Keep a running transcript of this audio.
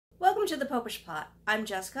to the Popish Plot. I'm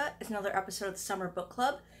Jessica. It's another episode of the Summer Book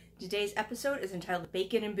Club. Today's episode is entitled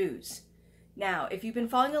Bacon and Booze. Now, if you've been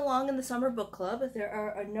following along in the Summer Book Club, there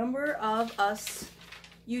are a number of us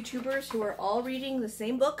YouTubers who are all reading the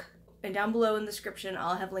same book, and down below in the description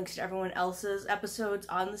I'll have links to everyone else's episodes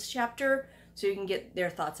on this chapter so you can get their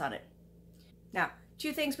thoughts on it. Now,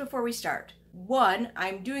 two things before we start. One,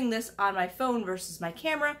 I'm doing this on my phone versus my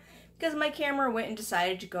camera because my camera went and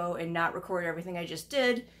decided to go and not record everything I just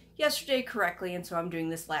did yesterday correctly, and so I'm doing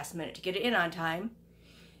this last minute to get it in on time.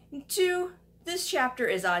 And two, this chapter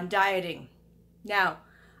is on dieting. Now,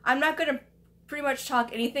 I'm not going to pretty much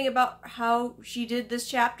talk anything about how she did this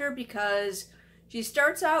chapter because she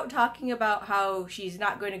starts out talking about how she's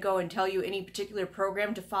not going to go and tell you any particular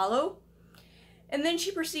program to follow, and then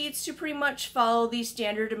she proceeds to pretty much follow the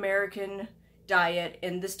standard American diet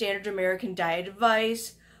and the standard American diet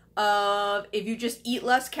advice of if you just eat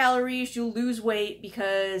less calories, you'll lose weight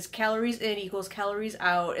because calories in equals calories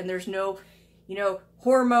out, and there's no,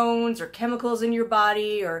 hormones or chemicals in your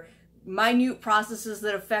body or minute processes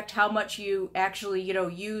that affect how much you actually,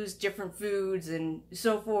 use different foods and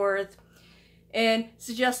so forth. And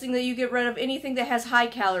suggesting that you get rid of anything that has high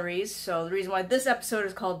calories. So the reason why this episode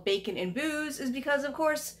is called Bacon and Booze is because, of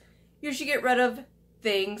course, you should get rid of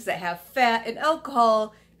things that have fat and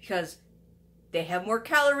alcohol because they have more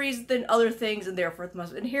calories than other things and therefore it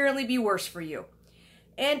must inherently be worse for you.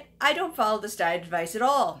 And I don't follow this diet advice at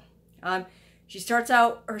all. She starts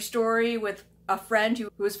out her story with a friend who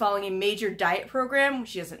was following a major diet program.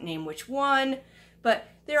 She doesn't name which one, but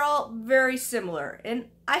they're all very similar. And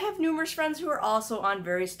I have numerous friends who are also on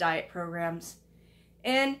various diet programs.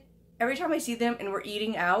 And every time I see them and we're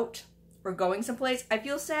eating out or going someplace, I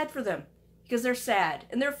feel sad for them because they're sad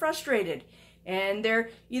and they're frustrated. And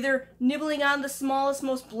they're either nibbling on the smallest,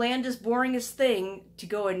 most blandest, boringest thing to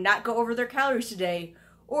go and not go over their calories today,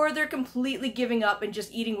 or they're completely giving up and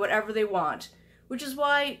just eating whatever they want, which is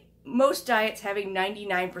why most diets have a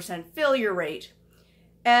 99% failure rate,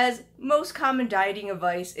 as most common dieting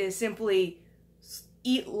advice is simply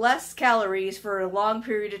eat less calories for a long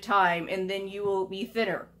period of time and then you will be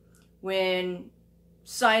thinner, when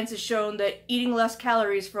science has shown that eating less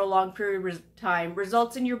calories for a long period of time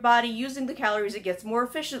results in your body using the calories it gets more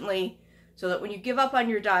efficiently, so that when you give up on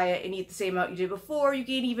your diet and eat the same amount you did before, you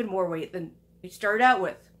gain even more weight than you started out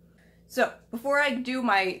with. So, before I do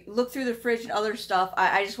my look through the fridge and other stuff,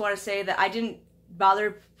 I just want to say that I didn't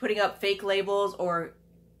bother putting up fake labels or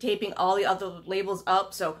taping all the other labels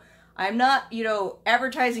up, so I'm not,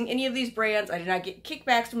 advertising any of these brands. I did not get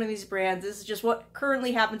kickbacks from any of these brands. This is just what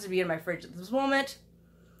currently happens to be in my fridge at this moment.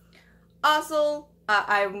 Also,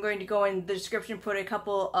 I'm going to go in the description, put a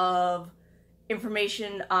couple of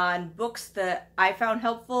information on books that I found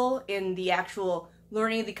helpful in the actual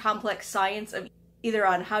learning the complex science of either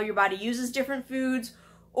on how your body uses different foods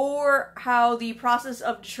or how the process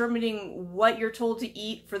of determining what you're told to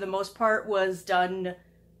eat for the most part was done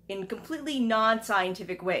in completely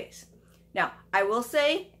non-scientific ways. Now, I will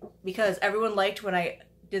say, because everyone liked when I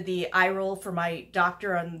did the eye roll for my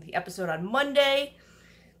doctor on the episode on Monday,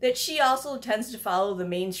 that she also tends to follow the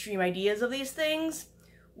mainstream ideas of these things,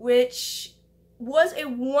 which was a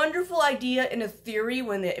wonderful idea in a theory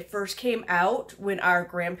when it first came out when our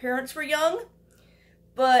grandparents were young,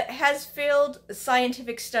 but has failed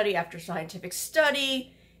scientific study after scientific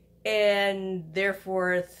study, and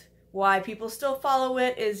therefore why people still follow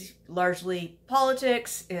it is largely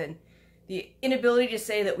politics and the inability to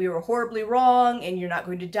say that we were horribly wrong and you're not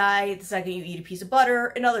going to die the second you eat a piece of butter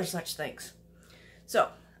and other such things. So,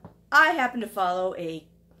 I happen to follow a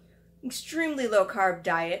extremely low-carb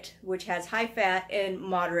diet, which has high fat and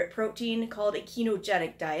moderate protein, called a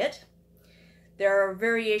ketogenic diet. There are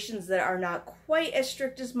variations that are not quite as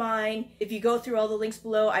strict as mine. If you go through all the links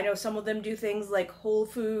below, I know some of them do things like whole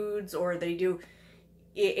foods, or they do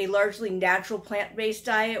a largely natural plant-based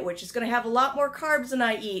diet, which is going to have a lot more carbs than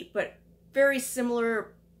I eat, but very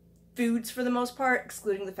similar foods for the most part,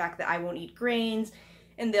 excluding the fact that I won't eat grains,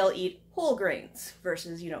 and they'll eat whole grains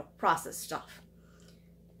versus, processed stuff.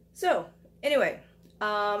 So, anyway,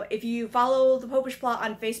 if you follow the Popish Plot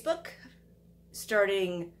on Facebook,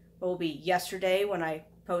 starting what will be yesterday when I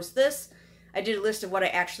post this, I did a list of what I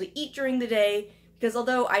actually eat during the day, because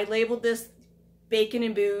although I labeled this Bacon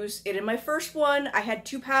and Booze, and in my first one, I had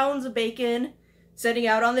 2 pounds of bacon sitting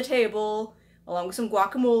out on the table, along with some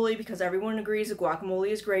guacamole, because everyone agrees that guacamole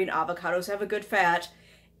is great and avocados have a good fat,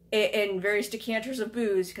 and various decanters of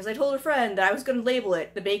booze, because I told a friend that I was going to label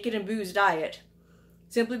it the Bacon and Booze diet,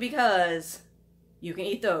 simply because you can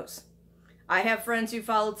eat those. I have friends who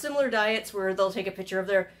followed similar diets where they'll take a picture of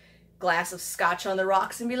their glass of scotch on the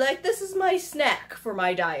rocks and be like, this is my snack for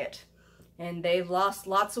my diet. and they've lost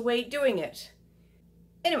lots of weight doing it.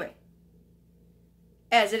 Anyway,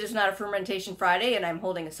 as it is not a Fermentation Friday and I'm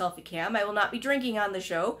holding a selfie cam, I will not be drinking on the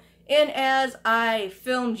show. And as I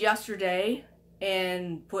filmed yesterday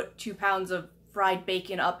and put 2 pounds of fried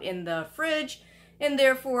bacon up in the fridge, and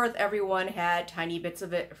therefore everyone had tiny bits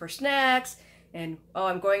of it for snacks, and oh,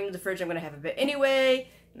 I'm going to the fridge, I'm going to have a bit anyway,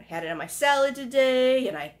 and I had it on my salad today,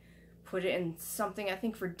 and I put it in something I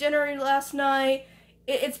think for dinner last night.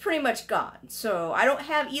 It's pretty much gone. So I don't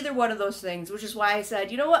have either one of those things, which is why I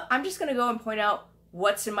said, you know what, I'm just going to go and point out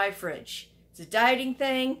what's in my fridge. It's a dieting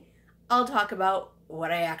thing. I'll talk about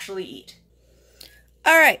what I actually eat.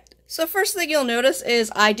 Alright, so first thing you'll notice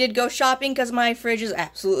is I did go shopping because my fridge is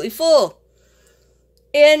absolutely full.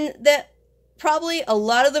 And that probably a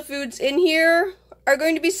lot of the foods in here are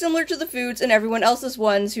going to be similar to the foods in everyone else's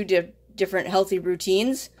ones who did different healthy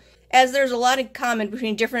routines, as there's a lot in common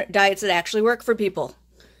between different diets that actually work for people.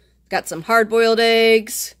 Got some hard-boiled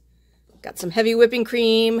eggs, got some heavy whipping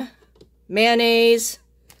cream, mayonnaise,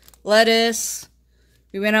 lettuce.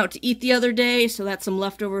 We went out to eat the other day, so that's some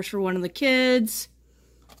leftovers for one of the kids.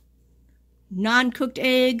 Non-cooked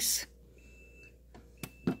eggs.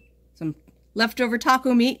 Some leftover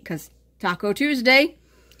taco meat, because Taco Tuesday.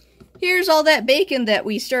 Here's all that bacon that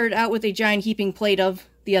we started out with a giant heaping plate of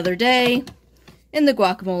the other day. And the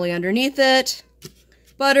guacamole underneath it.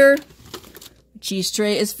 Butter. The cheese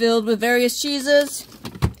tray is filled with various cheeses.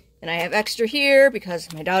 And I have extra here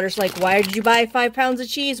because my daughter's like, why did you buy 5 pounds of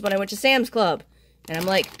cheese when I went to Sam's Club? And I'm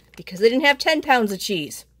like, because they didn't have 10 pounds of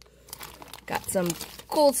cheese. Got some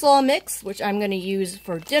coleslaw mix, which I'm going to use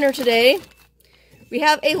for dinner today. We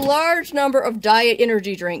have a large number of diet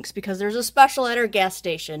energy drinks because there's a special at our gas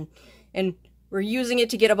station. And we're using it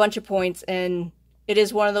to get a bunch of points, and it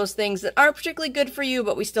is one of those things that aren't particularly good for you,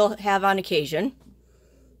 but we still have on occasion.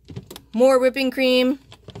 More whipping cream.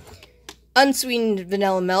 Unsweetened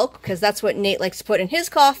vanilla milk, because that's what Nate likes to put in his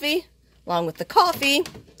coffee, along with the coffee.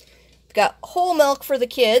 We've got whole milk for the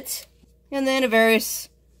kids, and then various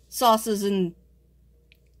sauces and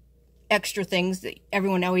extra things that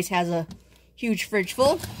everyone always has a huge fridge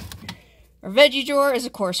full. Our veggie drawer is,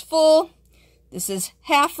 of course, full. This is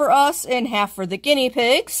half for us and half for the guinea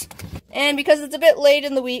pigs. And because it's a bit late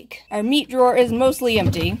in the week, our meat drawer is mostly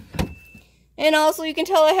empty. And also, you can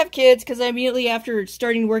tell I have kids because I immediately after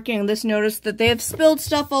starting working on this noticed that they have spilled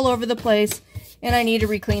stuff all over the place, and I need to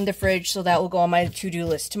re-clean the fridge, so that will go on my to-do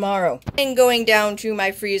list tomorrow. And going down to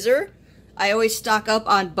my freezer, I always stock up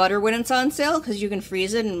on butter when it's on sale because you can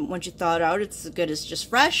freeze it, and once you thaw it out, it's as good as just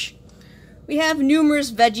fresh. We have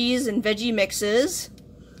numerous veggies and veggie mixes.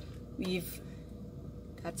 We've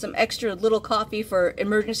got some extra little coffee for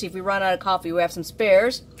emergency. If we run out of coffee, we have some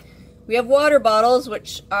spares. We have water bottles,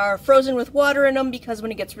 which are frozen with water in them because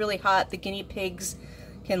when it gets really hot, the guinea pigs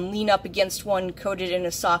can lean up against one coated in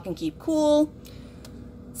a sock and keep cool.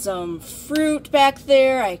 Some fruit back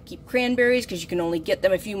there. I keep cranberries because you can only get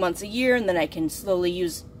them a few months a year, and then I can slowly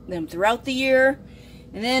use them throughout the year.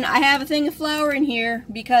 And then I have a thing of flour in here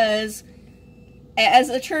because as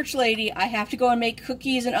a church lady, I have to go and make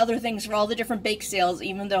cookies and other things for all the different bake sales,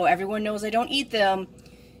 even though everyone knows I don't eat them.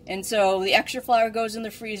 And so the extra flour goes in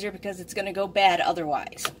the freezer because it's going to go bad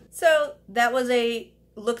otherwise. So that was a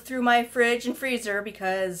look through my fridge and freezer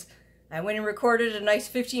because I went and recorded a nice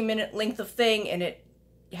 15-minute length of thing, and it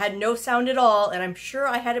had no sound at all, and I'm sure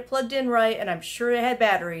I had it plugged in right, and I'm sure it had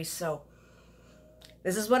batteries, so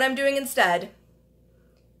this is what I'm doing instead.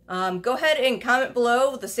 Go ahead and comment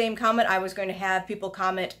below with the same comment I was going to have people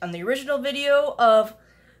comment on the original video of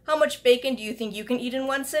how much bacon do you think you can eat in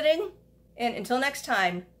one sitting? And until next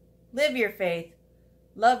time, live your faith,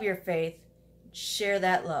 love your faith, share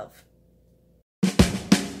that love.